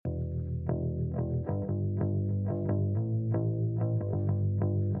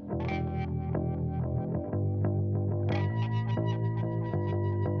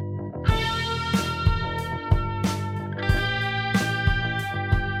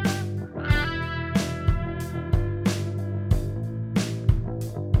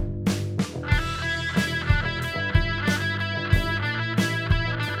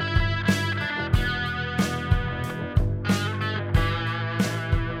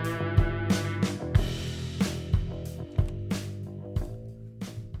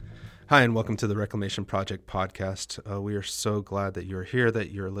Hi, and welcome to the Reclamation Project podcast. We are so glad that you're here, that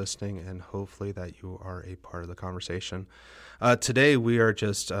you're listening, and hopefully that you are a part of the conversation. Today, we are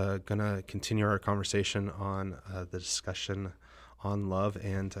just going to continue our conversation on the discussion on love,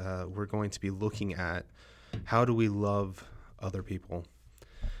 and we're going to be looking at how do we love other people.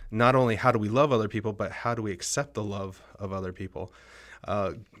 Not only how do we love other people, but how do we accept the love of other people.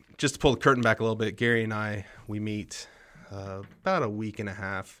 Just to pull the curtain back a little bit, Gary and I, we meet about a week and a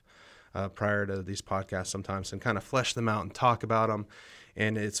half prior to these podcasts sometimes and kind of flesh them out and talk about them.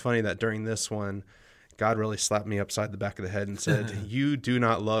 And it's funny that during this one, God really slapped me upside the back of the head and said, you do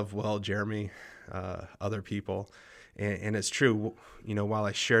not love well, Jeremy, other people. And it's true. You know, while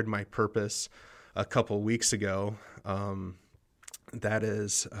I shared my purpose a couple weeks ago, that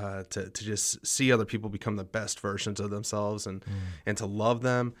is to just see other people become the best versions of themselves and to love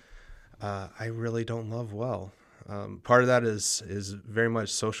them. I really don't love well. Part of that is very much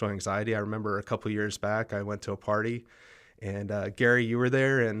social anxiety. I remember a couple years back, I went to a party, and Gary, you were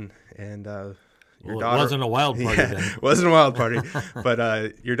there, and your daughter. It wasn't a wild party then. It wasn't a wild party,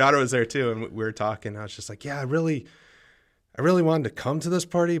 but your daughter was there too, and we were talking. I was just like, yeah, I really wanted to come to this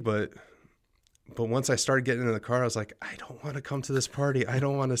party, but once I started getting in the car, I was like, I don't want to come to this party. I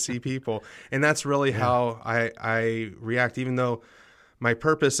don't want to see people, and that's really how I react, even though my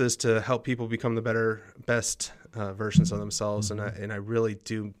purpose is to help people become the best versions of themselves, and I really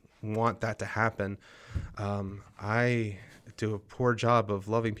do want that to happen. I do a poor job of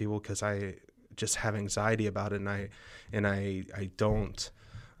loving people because I just have anxiety about it, and I don't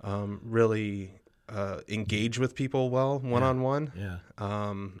really engage with people well one-on-one.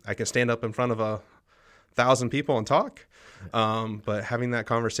 I can stand up in front of 1,000 people and talk. But having that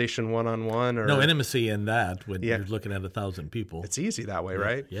conversation one-on-one, or no intimacy in that when you're looking at 1,000 people, it's easy that way,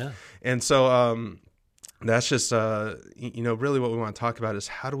 right? Yeah. And so that's just really what we want to talk about is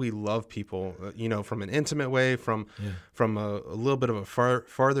how do we love people, from an intimate way, from a little bit of a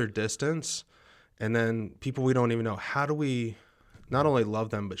farther distance, and then people we don't even know. How do we not only love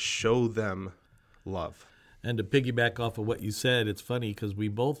them but show them love? And to piggyback off of what you said, it's funny because we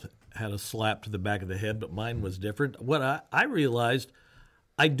both had a slap to the back of the head, but mine was different. What I realized,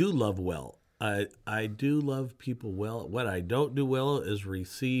 I do love well. I do love people well. What I don't do well is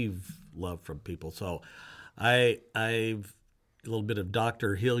receive love from people. So I've a little bit of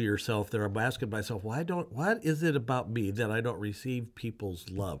Dr. Heal Yourself there. I'm asking myself, what is it about me that I don't receive people's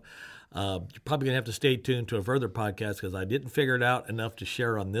love? You're probably going to have to stay tuned to a further podcast because I didn't figure it out enough to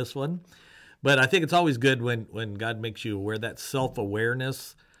share on this one. But I think it's always good when God makes you aware. That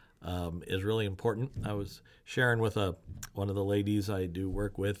self-awareness is really important. I was sharing with one of the ladies I do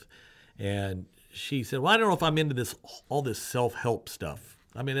work with, and she said, well, I don't know if I'm into all this self-help stuff.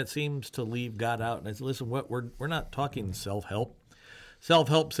 I mean, it seems to leave God out. And I said, listen, we're not talking self-help.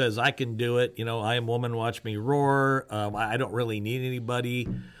 Self-help says I can do it. I am woman, watch me roar. I don't really need anybody.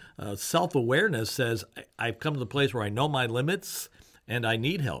 Self-awareness says I've come to the place where I know my limits, and I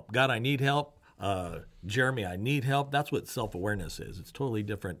need help. God, I need help. Jeremy, I need help. That's what self-awareness is. It's totally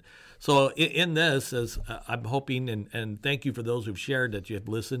different. So in this, as I'm hoping, and thank you for those who've shared that you have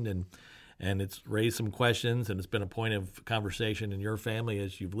listened, and it's raised some questions, and it's been a point of conversation in your family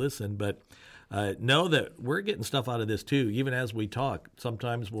as you've listened. But know that we're getting stuff out of this too, even as we talk.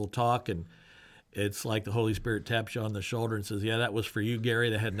 Sometimes we'll talk, and it's like the Holy Spirit taps you on the shoulder and says, yeah, that was for you,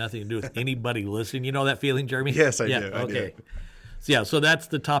 Gary. That had nothing to do with anybody listening. You know that feeling, Jeremy? Yes, I do. Okay. So that's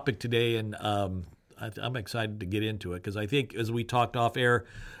the topic today, and I'm excited to get into it because I think as we talked off air,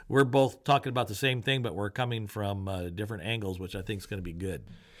 we're both talking about the same thing, but we're coming from different angles, which I think is going to be good.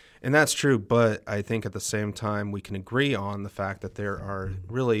 And that's true, but I think at the same time we can agree on the fact that there are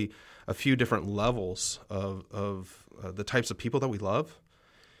really a few different levels of the types of people that we love.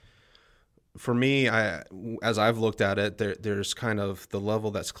 For me, as I've looked at it, there's kind of the level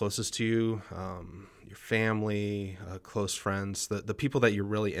that's closest to you, your family, close friends, the people that you're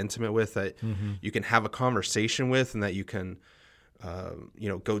really intimate with, that you can have a conversation with, and that you can,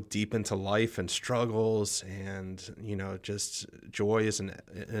 go deep into life and struggles and, just joys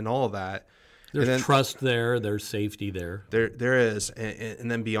and all of that. There's trust there. There's safety there. There is.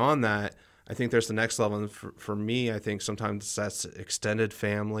 And then beyond that, I think there's the next level. And for me, I think sometimes that's extended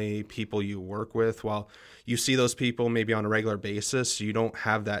family, people you work with. While you see those people maybe on a regular basis, you don't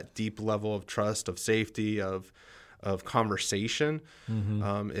have that deep level of trust, of safety, of conversation.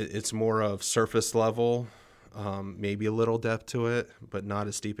 It's more of surface level, maybe a little depth to it, but not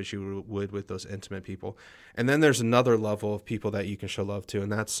as deep as you would with those intimate people. And then there's another level of people that you can show love to, and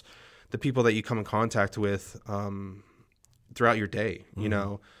that's the people that you come in contact with throughout your day.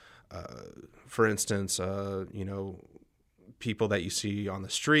 For instance, people that you see on the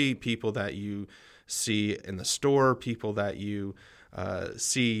street, people that you see in the store, people that you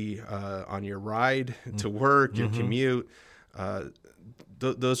see on your ride to work, your commute.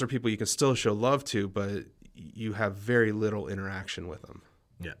 Those are people you can still show love to, but you have very little interaction with them.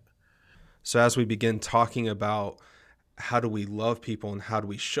 Yeah. So as we begin talking about how do we love people and how do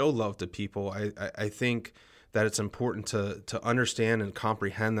we show love to people, I think that it's important to understand and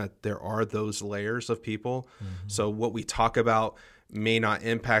comprehend that there are those layers of people. So what we talk about may not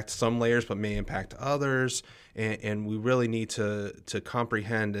impact some layers, but may impact others. And we really need to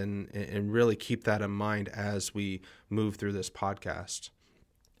comprehend and really keep that in mind as we move through this podcast.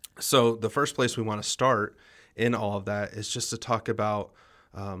 So the first place we want to start in all of that is just to talk about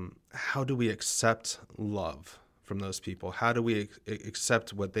how do we accept love from those people? How do we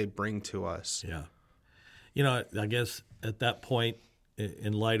accept what they bring to us? Yeah. You know, I guess at that point,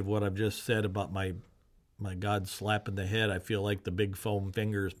 in light of what I've just said about my God slap in the head, I feel like the big foam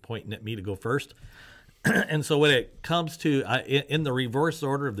finger is pointing at me to go first. And so when it comes to, in the reverse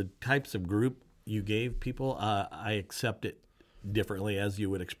order of the types of group you gave people, I accept it differently as you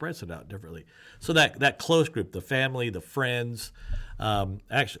would express it out differently. So that close group, the family, the friends,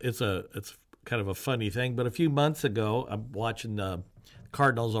 actually it's kind of a funny thing, but a few months ago, I'm watching the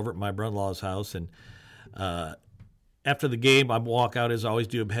Cardinals over at my brother-in-law's house, and after the game, I walk out as I always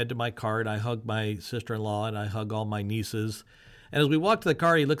do. I head to my car, and I hug my sister-in-law, and I hug all my nieces. And as we walk to the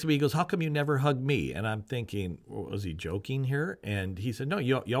car, he looks at me, he goes, "How come you never hug me?" And I'm thinking, was he joking here? And he said, "No,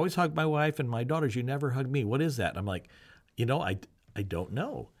 you always hug my wife and my daughters. You never hug me. What is that?" And I'm like, I don't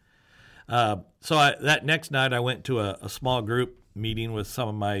know. So that next night, I went to a small group meeting with some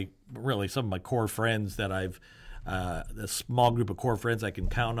of my core friends that I've a small group of core friends I can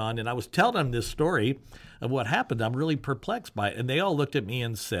count on. And I was telling them this story of what happened. I'm really perplexed by it. And they all looked at me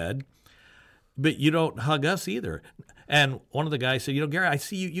and said, "But you don't hug us either." And one of the guys said, "Gary, I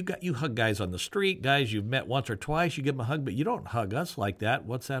see you hug guys on the street, guys you've met once or twice, you give them a hug, but you don't hug us like that.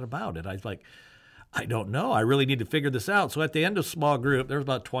 What's that about?" And I was like, "I don't know. I really need to figure this out." So at the end of small group, there was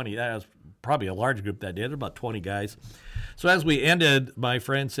about 20. That was probably a large group that did, about 20 guys. So as we ended, my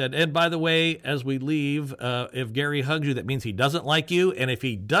friend said, "And by the way, as we leave, if Gary hugs you, that means he doesn't like you. And if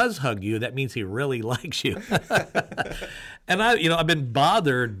he does hug you, that means he really likes you." And I've been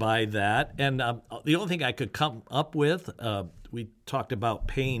bothered by that. And the only thing I could come up with, we talked about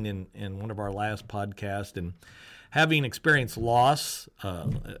pain in one of our last podcasts, and having experienced loss,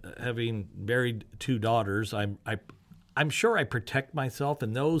 having buried 2 daughters, I'm sure I protect myself,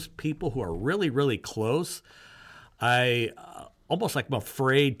 and those people who are really, really close, I almost like I'm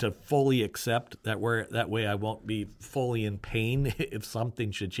afraid to fully accept that way I won't be fully in pain if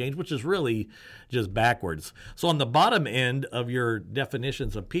something should change, which is really just backwards. So on the bottom end of your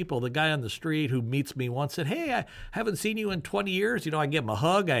definitions of people, the guy on the street who meets me once said, "Hey, I haven't seen you in 20 years. I give him a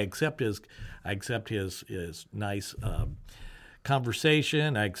hug. I accept his nice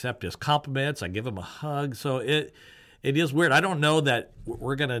conversation. I accept his compliments. I give him a hug." So it is weird. I don't know that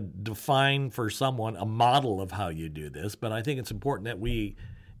we're going to define for someone a model of how you do this, but I think it's important that we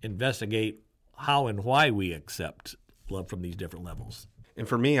investigate how and why we accept love from these different levels. And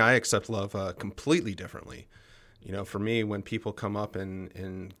for me, I accept love completely differently. For me, when people come up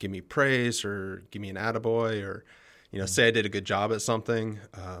and give me praise or give me an attaboy or, say I did a good job at something,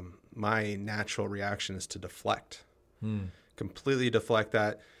 my natural reaction is to deflect, completely deflect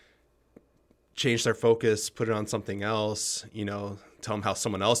that. Change their focus, put it on something else, tell them how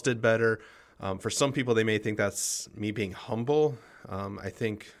someone else did better. For some people, they may think that's me being humble. I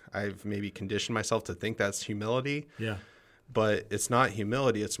think I've maybe conditioned myself to think that's humility. Yeah. But it's not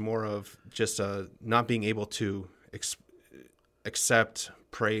humility. It's more of just not being able to accept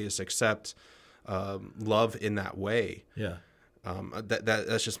praise, accept love in that way. Yeah.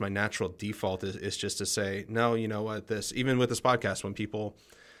 That's just my natural default is just to say, no, you know what, even with this podcast, when people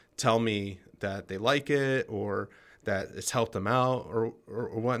tell me that they like it or that it's helped them out or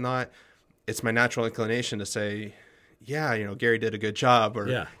whatnot, it's my natural inclination to say, yeah, Gary did a good job,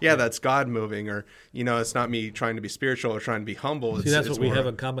 or yeah, that's God moving, or, it's not me trying to be spiritual or trying to be humble. See, that's what we have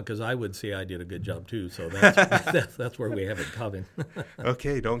in common, because I would say I did a good job too. So that's where we have in common.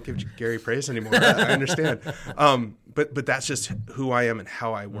 Okay, don't give Gary praise anymore. I understand. But that's just who I am and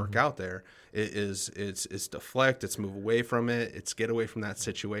how I work out there. It's deflect, it's move away from it, it's get away from that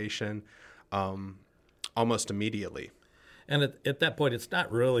situation almost immediately. And at that point, it's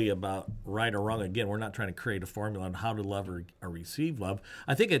not really about right or wrong. Again, we're not trying to create a formula on how to love or receive love.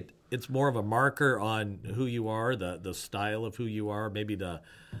 I think it's more of a marker on who you are, the style of who you are, maybe the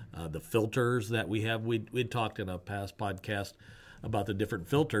filters that we have. We talked in a past podcast about the different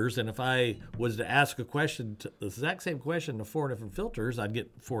filters. And if I was to ask a question, the exact same question to 4 different filters, I'd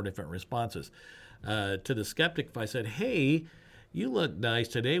get 4 different responses. To the skeptic, if I said, hey, you look nice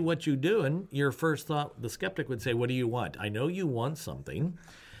today, what you doing? Your first thought, the skeptic would say, what do you want? I know you want something.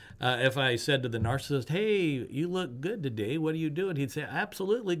 If I said to the narcissist, hey, you look good today, what are you doing? He'd say,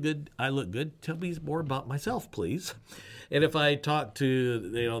 absolutely good. I look good. Tell me more about myself, please. And if I talk to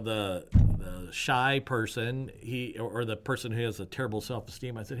the shy person, or the person who has a terrible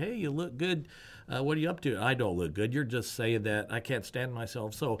self-esteem, I said, hey, you look good. What are you up to? I don't look good. You're just saying that. I can't stand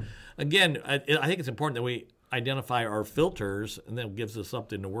myself. So again, I think it's important that we identify our filters, and then it gives us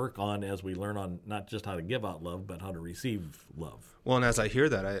something to work on as we learn on not just how to give out love, but how to receive love. Well, and as I hear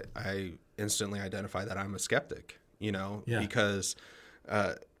that, I instantly identify that I'm a skeptic, because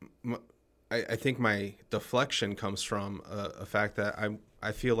I think my deflection comes from a fact that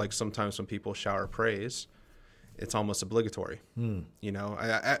I feel like sometimes when people shower praise, it's almost obligatory.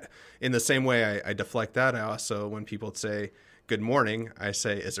 I in the same way I deflect that, I also, when people say good morning, I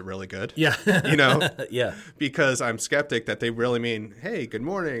say, is it really good? Yeah. Yeah. Because I'm skeptic that they really mean, hey, good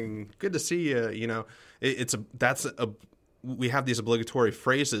morning, good to see you. We have these obligatory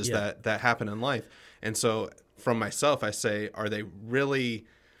phrases that happen in life. And so from myself, I say, are they really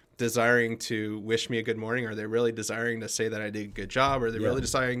desiring to wish me a good morning? Are they really desiring to say that I did a good job? Are they really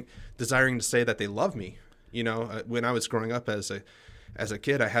desiring to say that they love me? When I was growing up as a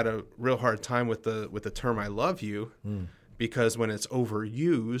kid, I had a real hard time with the term "I love you," because when it's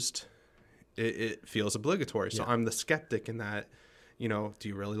overused, it feels obligatory. So I'm the skeptic in that. Do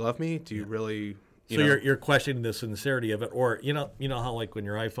you really love me? Do you really? You're questioning the sincerity of it, or you know how like when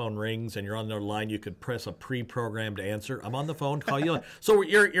your iPhone rings and you're on the line, you could press a pre-programmed answer. I'm on the phone, call you. So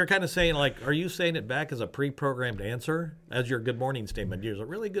you're kind of saying, like, are you saying it back as a pre-programmed answer as your good morning statement? Is it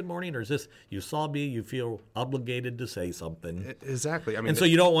really good morning, or is this you saw me, you feel obligated to say something? Exactly. I mean, and so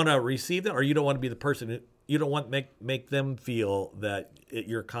you don't want to receive that, or you don't want to be the person you don't want make them feel that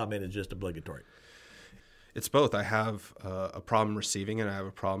your comment is just obligatory. It's both. I have a problem receiving it. I have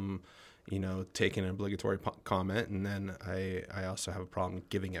a problem taking an obligatory comment, and then I also have a problem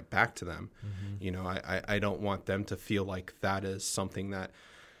giving it back to them. I don't want them to feel like that is something that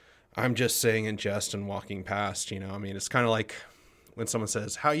I'm just saying in jest and walking past. It's kind of like when someone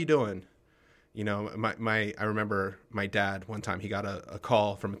says, how you doing? I remember my dad one time, he got a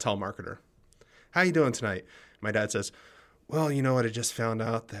call from a telemarketer. How you doing tonight? My dad says, well, you know what? I just found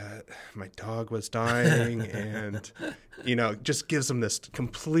out that my dog was dying, and, just gives them this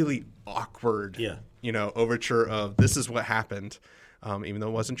completely awkward, overture of this is what happened, even though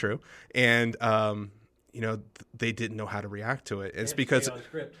it wasn't true. And, they didn't know how to react to it. It's because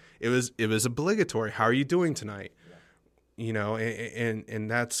it was obligatory. How are you doing tonight? Yeah. And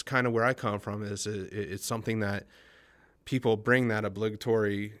that's kind of where I come from, is it's something that people bring that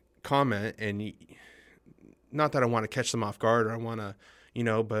obligatory comment, and not that I want to catch them off guard, or I want to,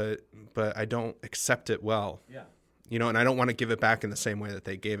 but I don't accept it well. Yeah. And I don't want to give it back in the same way that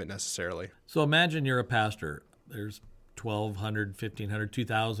they gave it necessarily. So imagine you're a pastor. There's 1,200, 1,500,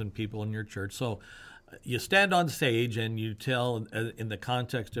 2,000 people in your church. So you stand on stage and you tell, in the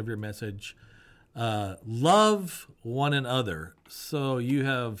context of your message, love one another. So you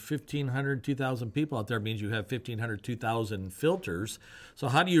have 1,500, 2,000 people out there. It means you have 1,500, 2,000 filters. So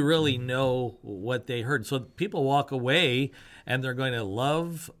how do you really know what they heard? So people walk away and they're going to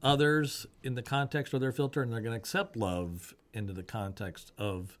love others in the context of their filter, and they're going to accept love into the context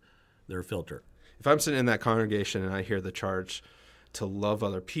of their filter. If I'm sitting in that congregation and I hear the charge to love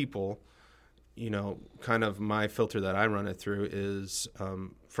other people, kind of my filter that I run it through is,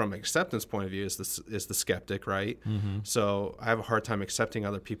 from an acceptance point of view, is the skeptic, right? Mm-hmm. So I have a hard time accepting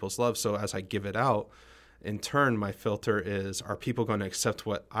other people's love. So as I give it out, in turn, my filter is, are people going to accept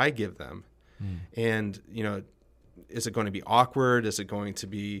what I give them? And, is it going to be awkward? Is it going to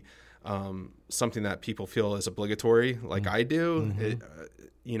be something that people feel is obligatory, like I do?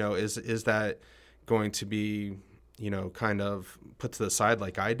 Mm-hmm. Is that going to be, kind of put to the side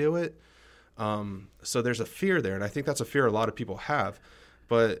like I do it? So there's a fear there, and I think that's a fear a lot of people have.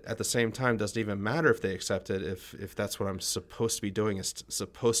 But at the same time, doesn't even matter if they accept it, if that's what I'm supposed to be doing, is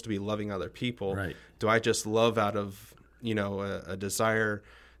supposed to be loving other people. Right. Do I just love out of, a desire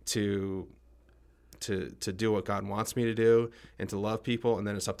to do what God wants me to do and to love people, and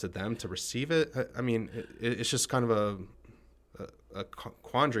then it's up to them to receive it? I mean, it's just kind of a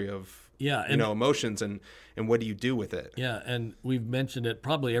quandary of emotions, and what do you do with it? Yeah, and we've mentioned it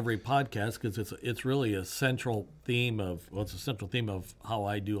probably every podcast, because it's really a central theme of how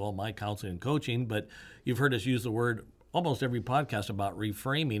I do all my counseling and coaching. But you've heard us use the word almost every podcast about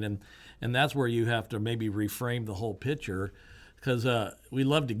reframing, and that's where you have to maybe reframe the whole picture, because we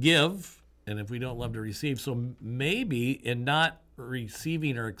love to give, and if we don't love to receive, so maybe in not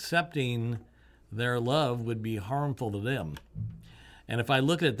receiving or accepting their love would be harmful to them. And if I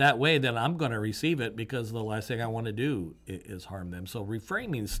look at it that way, then I'm going to receive it because the last thing I want to do is harm them. So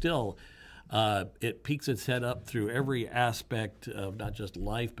reframing still, it peeks its head up through every aspect of not just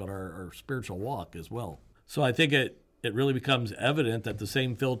life, but our spiritual walk as well. So I think it really becomes evident that the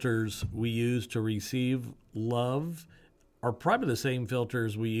same filters we use to receive love are probably the same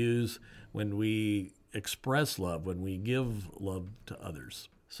filters we use when we express love, when we give love to others.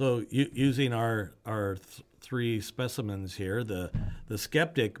 So using our three specimens here, the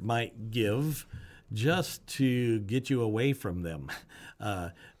skeptic might give just to get you away from them.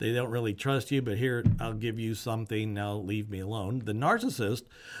 They don't really trust you, but here, I'll give you something, now leave me alone. The narcissist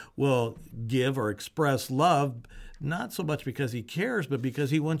will give or express love, not so much because he cares, but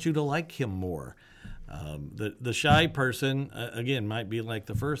because he wants you to like him more. The shy person, again, might be like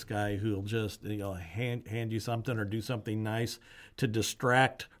the first guy who'll just hand you something or do something nice to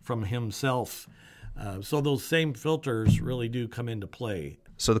distract from himself. So those same filters really do come into play.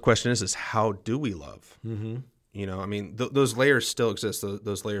 So the question is how do we love? Mm-hmm. I mean, those layers still exist,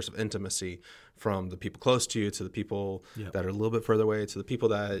 those layers of intimacy, from the people close to you to the people that are a little bit further away to the people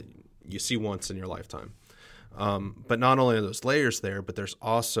that you see once in your lifetime. But not only are those layers there, but there's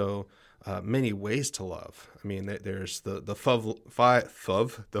also many ways to love. I mean, there's the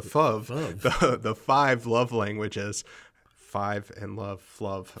five love languages. Five and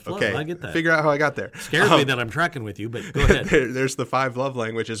love. Okay, I get that. Figure out how I got there. Scares me that I'm tracking with you, but go ahead. There's the five love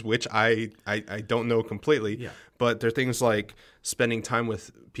languages, which I don't know completely. Yeah. But there are things like spending time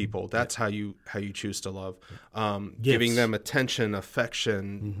with people. That's how you choose to love. Giving them attention,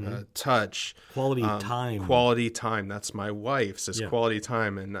 affection, touch, quality time. Quality time. That's my wife's. It's quality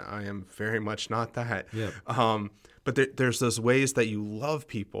time, and I am very much not that. Yeah. But there's those ways that you love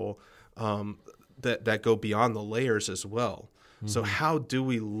people. That go beyond the layers as well. Mm-hmm. So how do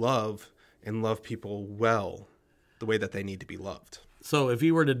we love people well, the way that they need to be loved? So if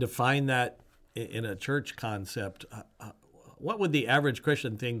you were to define that in a church concept, what would the average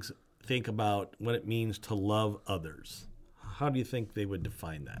Christian think about what it means to love others? How do you think they would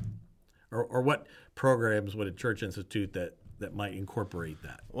define that? Or what programs would a church institute that might incorporate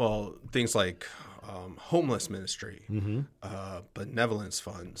that? Well, things like homeless ministry, benevolence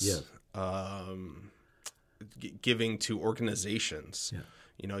funds, yes. Giving to organizations.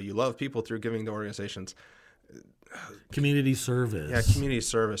 Yeah. You love people through giving to organizations. Community service. Yeah, community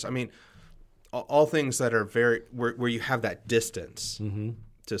service. I mean, all things that are where you have that distance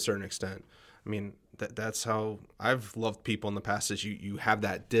to a certain extent. I mean, that's how I've loved people in the past, is you have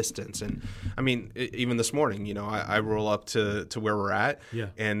that distance. And I mean, even this morning, I roll up to where we're at,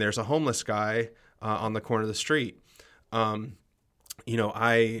 and there's a homeless guy on the corner of the street.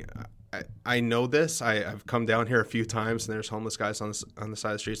 I know this. I've come down here a few times, and there's homeless guys on the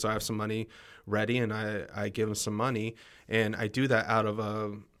side of the street. So I have some money ready, and I give them some money, and I do that out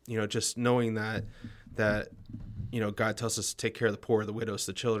of just knowing that God tells us to take care of the poor, the widows,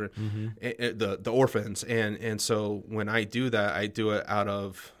 the children, the orphans, and so when I do that, I do it out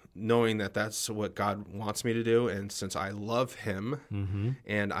of knowing that that's what God wants me to do. And since I love him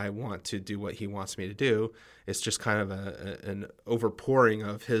and I want to do what he wants me to do, it's just kind of an overpouring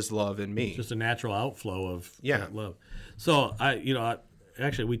of his love in me. It's just a natural outflow of that love. So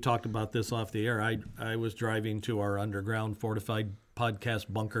actually we talked about this off the air. I was driving to our underground fortified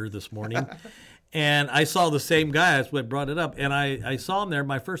podcast bunker this morning and I saw the same guy. That's what brought it up. And I saw him there.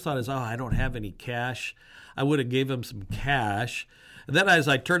 My first thought is, I don't have any cash. I would have gave him some cash. And then as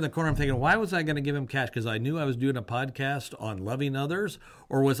I turned the corner, I'm thinking, why was I going to give him cash? Because I knew I was doing a podcast on loving others,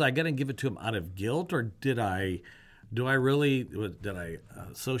 or was I going to give it to him out of guilt, or did I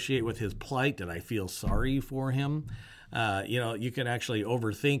associate with his plight? Did I feel sorry for him? You can actually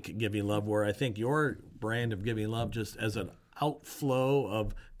overthink giving love, where I think your brand of giving love just as an outflow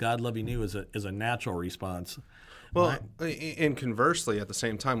of God loving you is a natural response. Well, and conversely, at the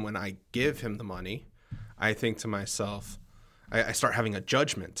same time, when I give him the money, I think to myself, I start having a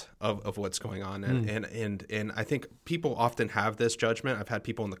judgment of what's going on. And I think people often have this judgment. I've had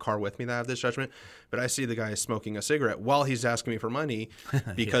people in the car with me that have this judgment, but I see the guy smoking a cigarette while he's asking me for money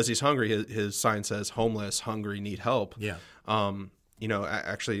because he's hungry. His sign says homeless, hungry, need help. Yeah.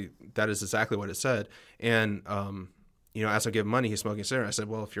 Actually that is exactly what it said. And, as I give money, he's smoking a cigarette. I said,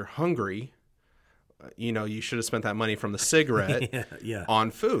 well, if you're hungry, you should have spent that money from the cigarette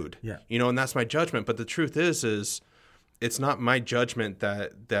on food, and that's my judgment. But the truth is it's not my judgment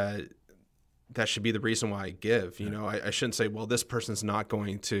that that should be the reason why I give. You know, I shouldn't say, well, this person's not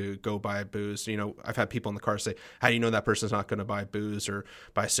going to go buy booze. You know, I've had people in the car say, how do you know that person's not going to buy booze or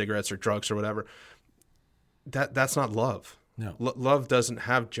buy cigarettes or drugs or whatever? That's not love. No. Love doesn't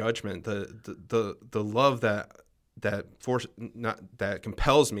have judgment. The love that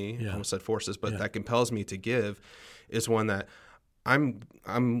compels me, I almost said forces, but that compels me to give is one that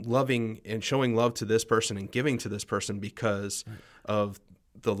I'm loving and showing love to this person and giving to this person because of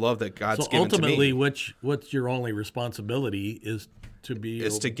the love that God's given to me. So ultimately, what's your only responsibility is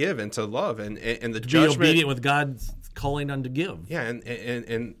to give and to love and the to judgment, be obedient with God's calling unto give. Yeah,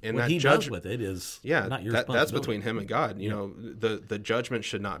 and what that He does with it is not your responsibility. That's between Him and God. You know, the judgment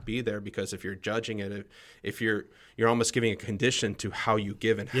should not be there, because if you're judging it, if you're almost giving a condition to how you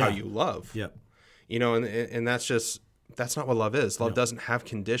give and how you love. Yep. You know, and that's not what love is. Love doesn't have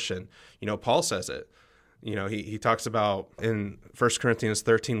condition. You know, Paul says it. You know, he talks about in 1 Corinthians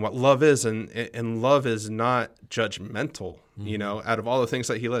 13 what love is, and love is not judgmental. Mm-hmm. You know, out of all the things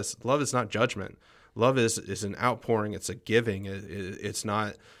that he lists, love is not judgment. Love is an outpouring. It's a giving. It's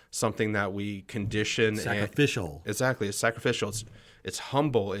not something that we condition. Sacrificial. Exactly. It's sacrificial. It's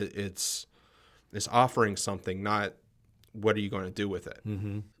humble. It's offering something, not what are you going to do with it.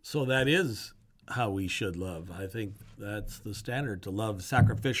 Mm-hmm. So that is how we should love. I think that's the standard, to love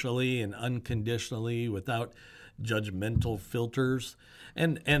sacrificially and unconditionally without judgmental filters.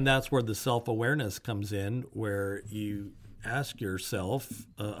 And that's where the self-awareness comes in, where you ask yourself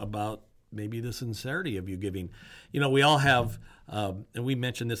about maybe the sincerity of you giving. You know, we all have, and we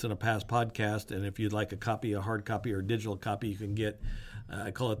mentioned this in a past podcast, and if you'd like a copy, a hard copy or a digital copy, you can get,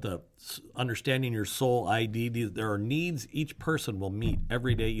 I call it the Understanding Your Soul ID. There are needs each person will meet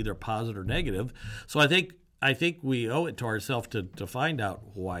every day, either positive or negative. So I think we owe it to ourselves to find out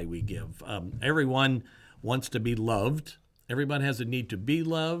why we give. Everyone wants to be loved. Everyone has a need to be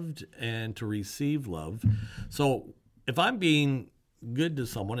loved and to receive love. So if I'm being good to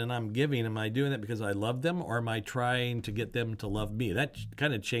someone and I'm giving, am I doing that because I love them, or am I trying to get them to love me? That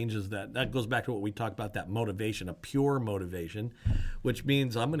kind of changes that. That goes back to what we talked about, that motivation, a pure motivation, which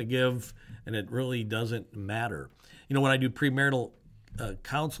means I'm going to give and it really doesn't matter. You know, when I do premarital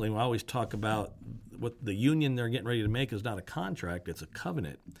counseling, I always talk about what the union they're getting ready to make is not a contract, it's a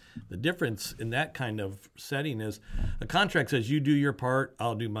covenant. The difference in that kind of setting is a contract says you do your part,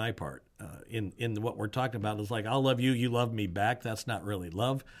 I'll do my part. In what we're talking about is like, I'll love you, you love me back. That's not really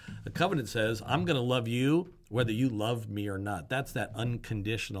love. A covenant says, I'm going to love you whether you love me or not. That's that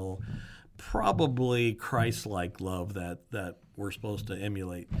unconditional, probably Christ-like love that we're supposed to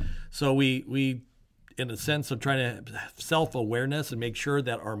emulate. So we in a sense of trying to have self-awareness and make sure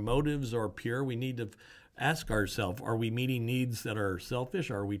that our motives are pure, we need to ask ourselves, are we meeting needs that are selfish,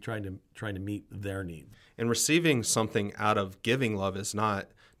 or are we trying to meet their needs? And receiving something out of giving love is not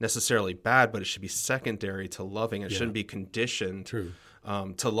necessarily bad, but it should be secondary to loving. It shouldn't be conditioned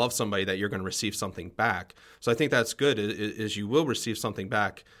to love somebody that you're going to receive something back. So I think that's good, is you will receive something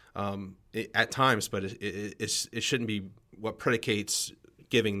back at times, but it shouldn't be what predicates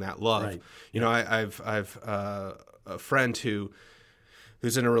giving that love. Right. You know, I've a friend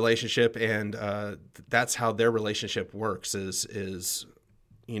who's in a relationship, and that's how their relationship works is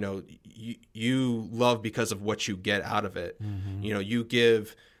you know, you love because of what you get out of it. Mm-hmm. You know, you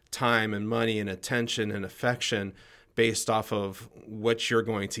give time and money and attention and affection based off of what you're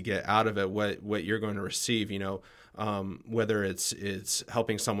going to get out of it, what you're going to receive. You know, whether it's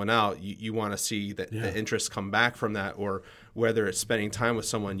helping someone out, you want to see the interest come back from that, or whether it's spending time with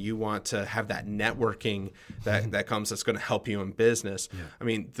someone, you want to have that networking that comes that's going to help you in business. Yeah. I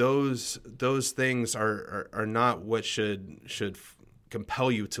mean, those things are not what should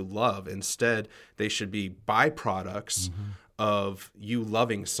compel you to love. Instead, they should be byproducts of you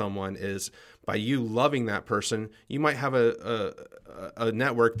loving someone. Is by you loving that person, you might have a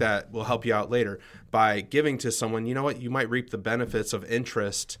network that will help you out later. By giving to someone, you know what, you might reap the benefits of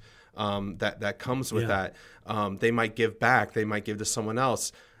interest that comes with that. They might give back. They might give to someone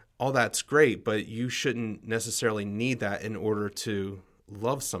else. All that's great, but you shouldn't necessarily need that in order to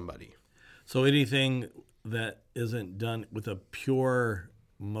love somebody. So anything that isn't done with a pure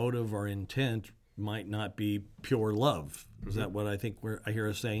motive or intent might not be pure love. Is that what I think I hear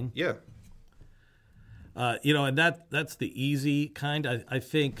us saying? Yeah. You know, and that's the easy kind. I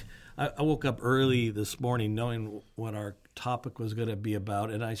think I woke up early this morning knowing what our topic was going to be about,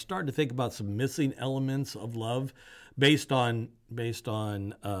 and I started to think about some missing elements of love based on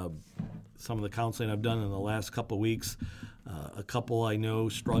some of the counseling I've done in the last couple of weeks. A couple I know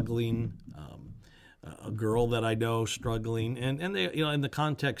struggling, a girl that I know struggling, and they, you know, in the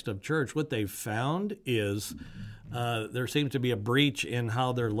context of church, what they've found is there seems to be a breach in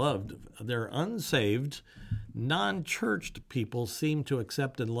how they're loved. They're unsaved, non-churched people seem to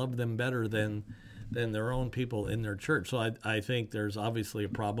accept and love them better than their own people in their church. So I think there's obviously a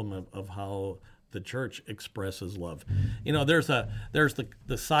problem of how the church expresses love. You know, there's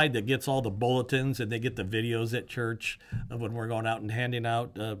the side that gets all the bulletins and they get the videos at church of when we're going out and handing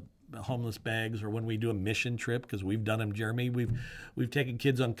out homeless bags, or when we do a mission trip, because we've done them, Jeremy. We've taken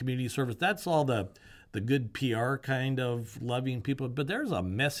kids on community service. That's all the good PR kind of loving people. But there's a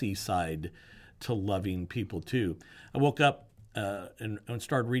messy side to loving people too. I woke up and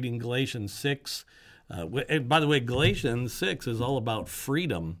started reading Galatians 6. And by the way, Galatians 6 is all about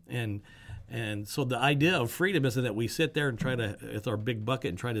freedom. And so the idea of freedom isn't that we sit there and try to, with our big bucket,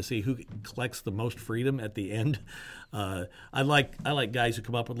 and try to see who collects the most freedom at the end. I like guys who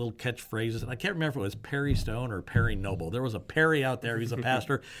come up with little catchphrases. And I can't remember if it was Perry Stone or Perry Noble. There was a Perry out there. He's a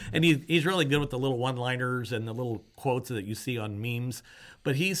pastor. And he's really good with the little one-liners and the little quotes that you see on memes.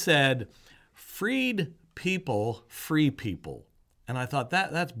 But he said, freed people, free people. And I thought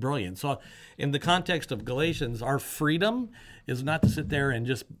that's brilliant. So in the context of Galatians, our freedom is not to sit there and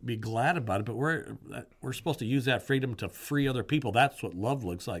just be glad about it, but we're supposed to use that freedom to free other people. That's what love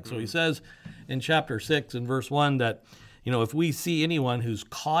looks like. So he says in chapter 6 and verse 1 that, you know, if we see anyone who's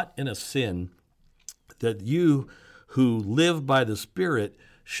caught in a sin, that you who live by the Spirit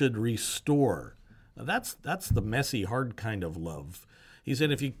should restore. Now that's the messy, hard kind of love. He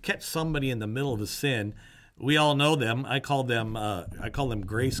said if you catch somebody in the middle of a sin, we all know them. I call them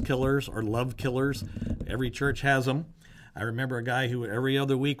grace killers or love killers. Every church has them. I remember a guy who every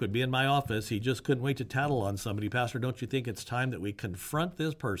other week would be in my office. He just couldn't wait to tattle on somebody. Pastor, don't you think it's time that we confront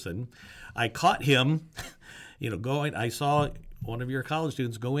this person? I caught him, going. I saw one of your college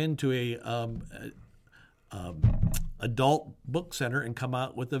students go into a adult book center and come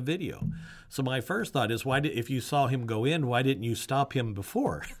out with a video. So my first thought is, if you saw him go in, why didn't you stop him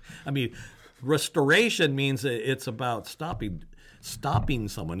before? I mean, restoration means it's about stopping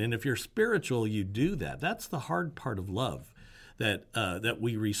someone, and if you're spiritual, you do that. That's the hard part of love, that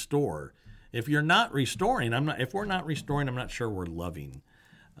we restore. If you're not restoring, If we're not restoring, I'm not sure we're loving.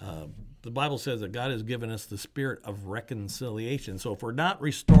 The Bible says that God has given us the spirit of reconciliation. So if we're not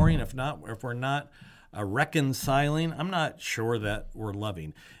restoring, if we're not reconciling, I'm not sure that we're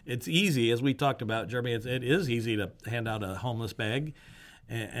loving. It's easy, as we talked about, Jeremy. It is easy to hand out a homeless bag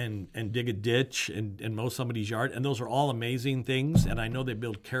and dig a ditch and mow somebody's yard. And those are all amazing things. And I know they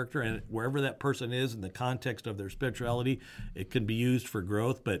build character. And wherever that person is in the context of their spirituality, it can be used for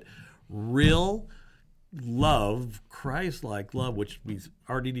growth. But real love, Christ-like love, which we've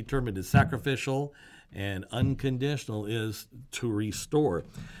already determined is sacrificial and unconditional, is to restore.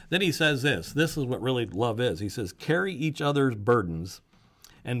 Then he says this is what really love is. He says, carry each other's burdens.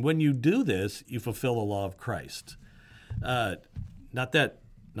 And when you do this, you fulfill the law of Christ. Not that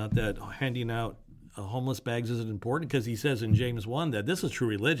handing out homeless bags isn't important, because he says in James 1 that this is true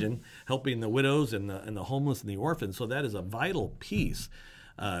religion, helping the widows and the homeless and the orphans. So that is a vital piece.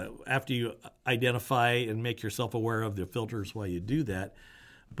 After you identify and make yourself aware of the filters while you do that.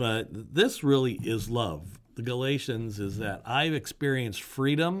 But this really is love. The Galatians is that I've experienced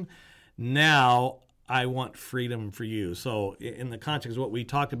freedom. Now I want freedom for you. So in the context of what we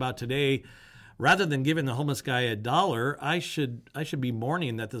talked about today, rather than giving the homeless guy $1, I should be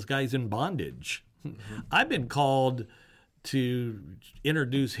mourning that this guy's in bondage. Mm-hmm. I've been called to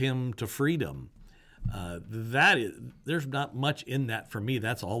introduce him to freedom. There's not much in that for me.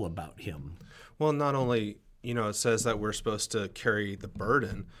 That's all about him. Well, not only, it says that we're supposed to carry the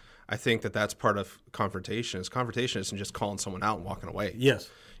burden. I think that's part of confrontation. Confrontation isn't just calling someone out and walking away. Yes.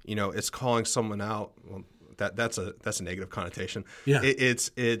 It's calling someone out. Well, that's a negative connotation. Yeah.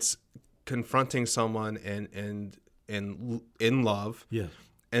 It's confronting someone and in love. Yes.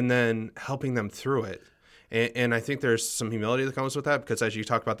 And then helping them through it. And I think there's some humility that comes with that, because as you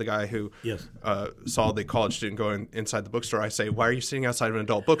talk about the guy who saw the college student go inside the bookstore, I say, why are you sitting outside of an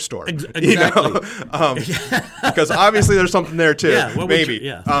adult bookstore? Exactly. Because obviously there's something there too. Yeah, maybe.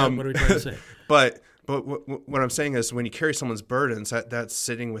 What are we trying to say? But what I'm saying is, when you carry someone's burdens, that's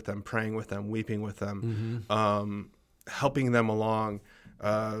sitting with them, praying with them, weeping with them, mm-hmm. Helping them along.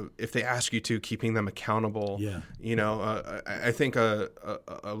 If they ask you to, keeping them accountable. Yeah. I think a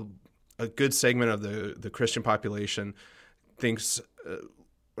good segment of the Christian population thinks,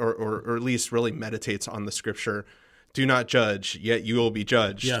 or at least really meditates on the scripture, do not judge, yet you will be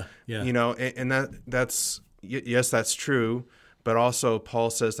judged. Yeah. And that's yes, that's true. But also Paul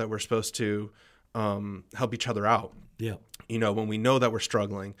says that we're supposed to help each other out. Yeah. When we know that we're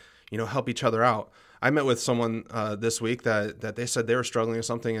struggling, help each other out. I met with someone this week that they said they were struggling with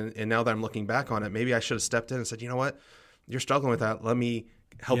something, and now that I'm looking back on it, maybe I should have stepped in and said, you know what, you're struggling with that. Let me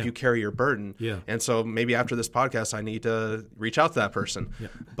help you carry your burden. Yeah. And so maybe after this podcast, I need to reach out to that person. Yeah.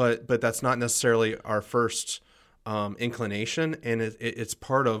 But that's not necessarily our first inclination, and it's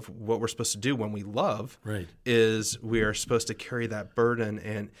part of what we're supposed to do when we love. Right. Is we are supposed to carry that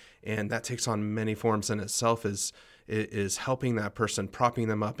burden, and that takes on many forms in itself. Is helping that person, propping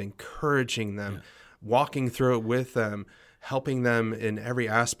them up, encouraging them, walking through it with them, helping them in every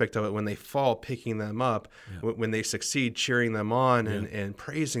aspect of it. When they fall, picking them up. When they succeed, cheering them on and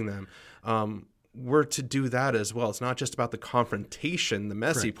praising them. We're to do that as well. It's not just about the confrontation, the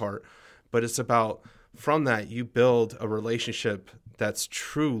messy part, but it's about, from that, you build a relationship that's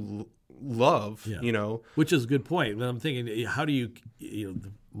true love, Which is a good point. But I'm thinking, how do you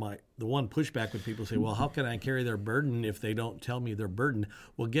the one pushback when people say, well, how can I carry their burden if they don't tell me their burden?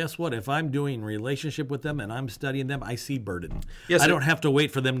 Well, guess what? If I'm doing relationship with them and I'm studying them, I see burden. Yes, I don't have to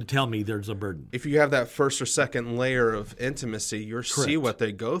wait for them to tell me there's a burden. If you have that first or second layer of intimacy, you see what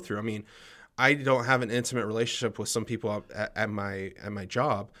they go through. I mean, I don't have an intimate relationship with some people at my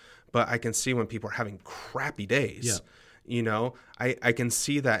job, but I can see when people are having crappy days. I can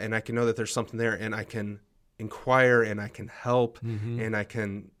see that, and I can know that there's something there, and I can inquire, and I can help, and I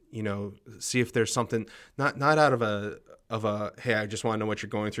can, see if there's something, not out of a hey, I just want to know what you're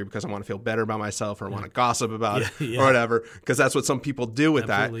going through because I want to feel better about myself, or want to gossip about it or whatever, because that's what some people do with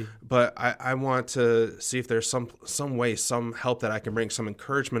that. But I want to see if there's some way, some help that I can bring, some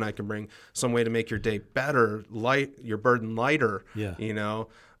encouragement I can bring, some way to make your day better, light your burden lighter,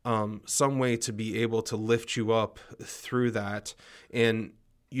 some way to be able to lift you up through that. And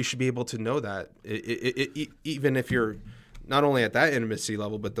you should be able to know that even if you're not only at that intimacy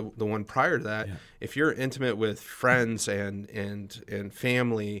level, but the one prior to that, if you're intimate with friends and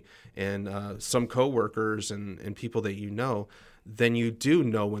family and some coworkers and people that then you do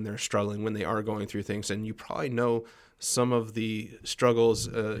know when they're struggling, when they are going through things, and you probably know some of the struggles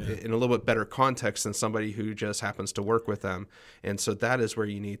in a little bit better context than somebody who just happens to work with them. And so that is where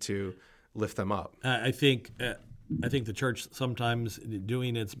you need to lift them up. I think the church sometimes,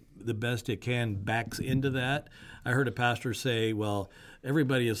 doing the best it can, backs into that. I heard a pastor say, well,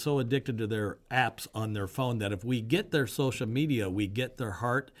 everybody is so addicted to their apps on their phone that if we get their social media, we get their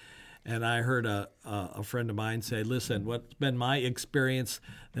heart. And I heard a friend of mine say, listen, what's been my experience,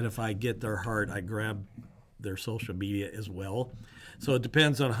 that if I get their heart, I grab their social media as well. So it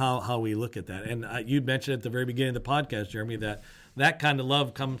depends on how we look at that. And you mentioned at the very beginning of the podcast, Jeremy, that kind of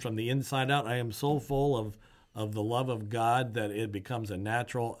love comes from the inside out. I am so full of the love of God that it becomes a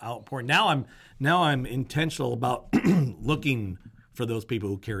natural outpouring. Now I'm intentional about looking for those people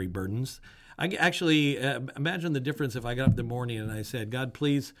who carry burdens. I actually imagine the difference if I got up in the morning and I said, God,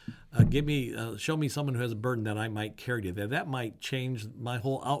 please show me someone who has a burden that I might carry today. That might change my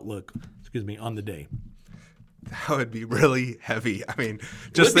whole outlook, on the day. That would be really heavy. I mean,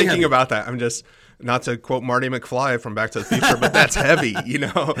 just thinking about that, I'm just, not to quote Marty McFly from Back to the Future, but that's heavy,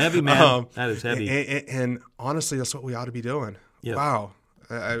 Heavy, man. That is heavy. And honestly, that's what we ought to be doing. Yep. Wow.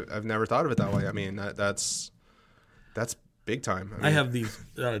 I've never thought of it that way. I mean, that's big time. I have these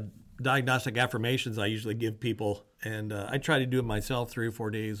diagnostic affirmations I usually give people, and I try to do it myself 3 or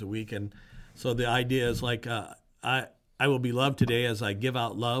 4 days a week. And so the idea is like, I will be loved today as I give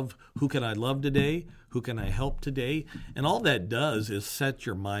out love. Who can I love today? Who can I help today? And all that does is set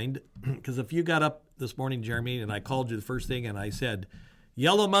your mind. Because if you got up this morning, Jeremy, and I called you the first thing and I said,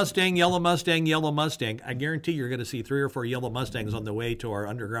 yellow Mustang, yellow Mustang, yellow Mustang, I guarantee you're going to see 3 or 4 yellow Mustangs on the way to our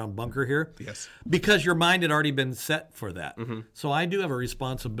underground bunker here. Yes. Because your mind had already been set for that. Mm-hmm. So I do have a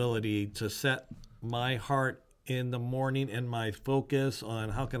responsibility to set my heart in the morning and my focus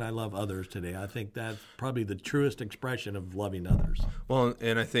on how can I love others today. I think that's probably the truest expression of loving others. Well,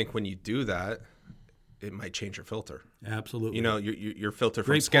 and I think when you do that, it might change your filter. Absolutely. Your filter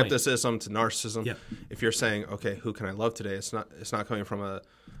from skepticism to narcissism. Yep. If you're saying, okay, who can I love today? It's not coming from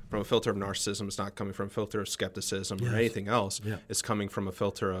a filter of narcissism. It's not coming from a filter of skepticism or anything else. Yeah. It's coming from a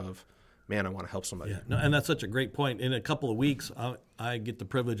filter of, man, I want to help somebody. Yeah. No, and that's such a great point. In a couple of weeks, I get the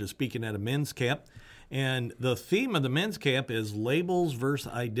privilege of speaking at a men's camp. And the theme of the men's camp is labels versus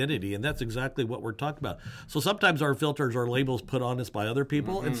identity. And that's exactly what we're talking about. So sometimes our filters are labels put on us by other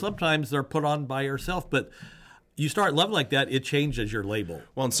people, and sometimes they're put on by yourself. But you start loving like that, it changes your label.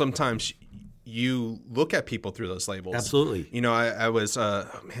 Well, and sometimes you look at people through those labels. Absolutely. I was,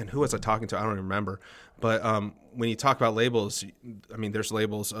 who was I talking to? I don't even remember. But when you talk about labels, I mean, there's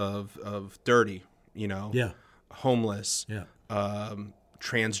labels of dirty, homeless,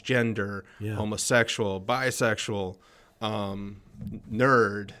 transgender, homosexual, bisexual,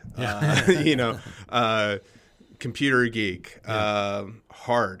 nerd, computer geek,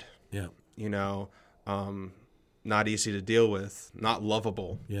 hard, not easy to deal with, not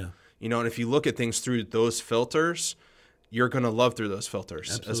lovable. Yeah. And if you look at things through those filters, you're going to love through those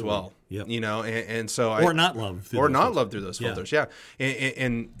filters as well. Yep. And so not love through love through those filters. Yeah.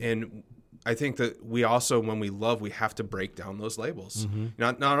 And I think that we also, when we love, we have to break down those labels. Mm-hmm.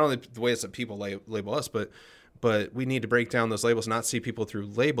 Not only the ways that people label us, but we need to break down those labels, not see people through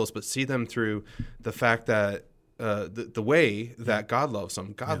labels, but see them through the fact that the way that God loves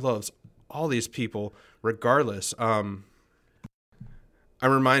them. God loves all these people regardless. I'm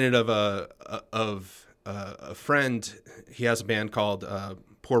reminded of a friend. He has a band called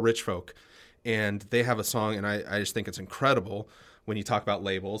Poor Rich Folk, and they have a song, and I just think it's incredible when you talk about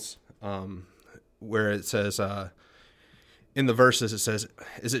labels, where it says, in the verses, it says,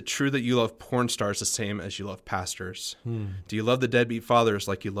 "Is it true that you love porn stars the same as you love pastors? Do you love the deadbeat fathers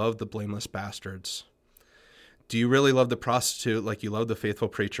like you love the blameless bastards? Do you really love the prostitute like you love the faithful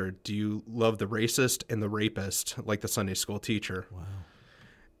preacher? Do you love the racist and the rapist like the Sunday school teacher?" Wow.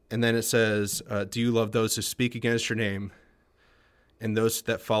 And then it says, "Do you love those who speak against your name and those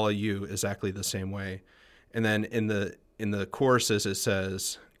that follow you exactly the same way?" And then in the choruses it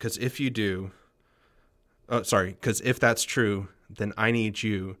says, because if that's true, then I need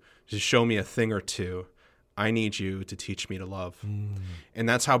you to show me a thing or two. I need you to teach me to love." And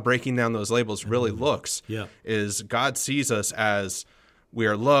that's how breaking down those labels really looks. Yeah. Is God sees us as we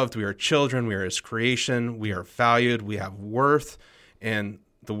are loved, we are children, we are his creation, we are valued, we have worth, and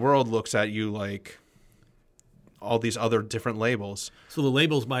the world looks at you like all these other different labels. So the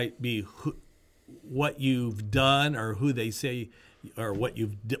labels might be what you've done, or who they say, or what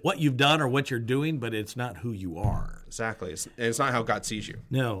you've done or what you're doing, but it's not who you are. Exactly. It's not how God sees you.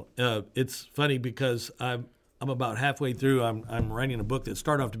 No, it's funny because I'm about halfway through. I'm writing a book that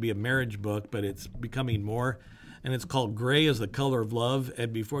started off to be a marriage book, but it's becoming more. And it's called Gray is the Color of Love.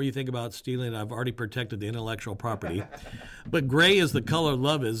 And before you think about stealing, I've already protected the intellectual property. But gray is the color of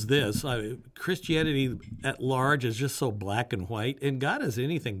love is this. Christianity at large is just so black and white. And God is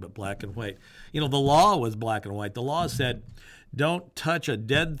anything but black and white. The law was black and white. The law said, don't touch a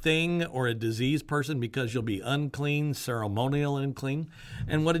dead thing or a diseased person because you'll be unclean, ceremonial unclean.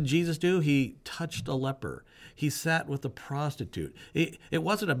 And what did Jesus do? He touched a leper. He sat with a prostitute. It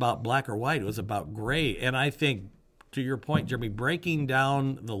wasn't about black or white. It was about gray. And I think, to your point, Jeremy, breaking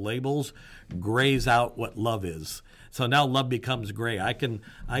down the labels grays out what love is. So now love becomes gray. I can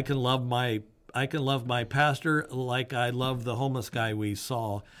love my pastor like I love the homeless guy we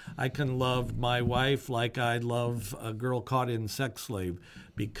saw. I can love my wife like I love a girl caught in sex slave,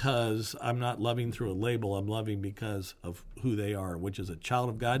 because I'm not loving through a label. I'm loving because of who they are, which is a child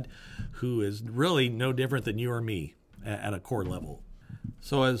of God who is really no different than you or me at a core level.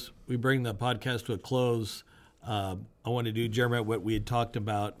 So as we bring the podcast to a close, I want to do, Jeremy, what we had talked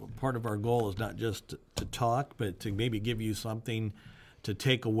about. Part of our goal is not just to talk, but to maybe give you something to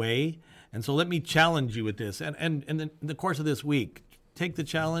take away. And so let me challenge you with this. And in the course of this week, take the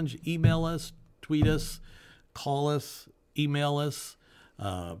challenge, email us, tweet us, call us, email us,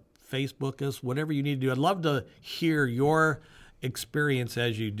 Facebook us, whatever you need to do. I'd love to hear your experience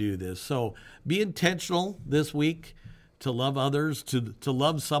as you do this. So be intentional this week to love others, to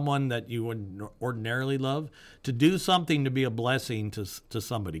love someone that you wouldn't ordinarily love, to do something to be a blessing to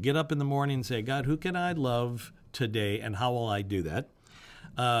somebody. Get up in the morning and say, God, who can I love today, and how will I do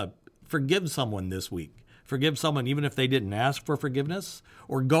that? Forgive someone this week. Forgive someone even if they didn't ask for forgiveness,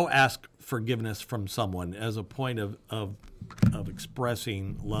 or go ask forgiveness from someone as a point of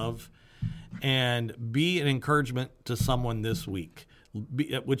expressing love. And be an encouragement to someone this week,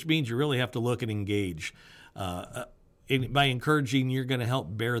 which means you really have to look and engage. By encouraging, you're going to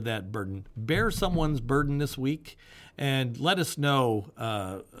help bear that burden. Bear someone's burden this week, and let us know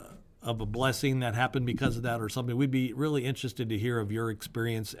of a blessing that happened because of that or something. We'd be really interested to hear of your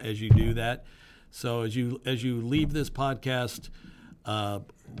experience as you do that. So as you leave this podcast,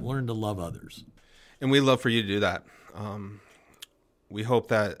 learn to love others. And we'd love for you to do that. We hope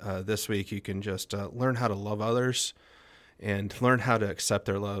that this week you can just learn how to love others and learn how to accept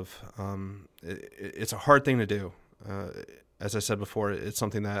their love. It's a hard thing to do. As I said before, it's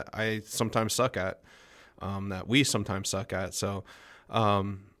something that I sometimes suck at, that we sometimes suck at. So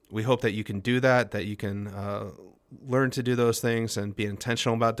we hope that you can do that you can learn to do those things and be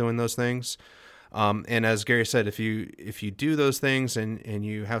intentional about doing those things. And as Gary said, if you do those things and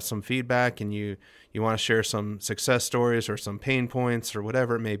you have some feedback and you want to share some success stories or some pain points or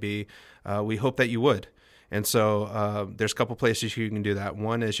whatever it may be, we hope that you would. And so there's a couple places you can do that.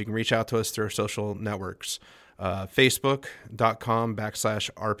 One is you can reach out to us through our social networks.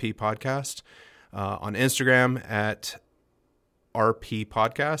 Facebook.com/RP Podcast, on Instagram at RP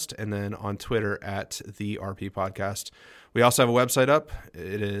Podcast, and then on Twitter at the RP Podcast. We also have a website up.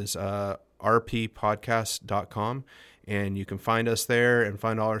 It is rppodcast.com, and you can find us there and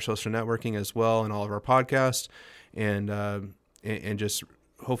find all our social networking as well and all of our podcasts, and just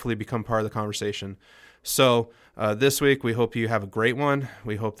hopefully become part of the conversation. So this week, we hope you have a great one.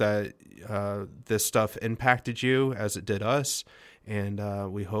 We hope that this stuff impacted you as it did us,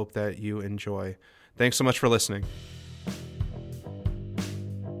 and we hope that you enjoy. Thanks so much for listening.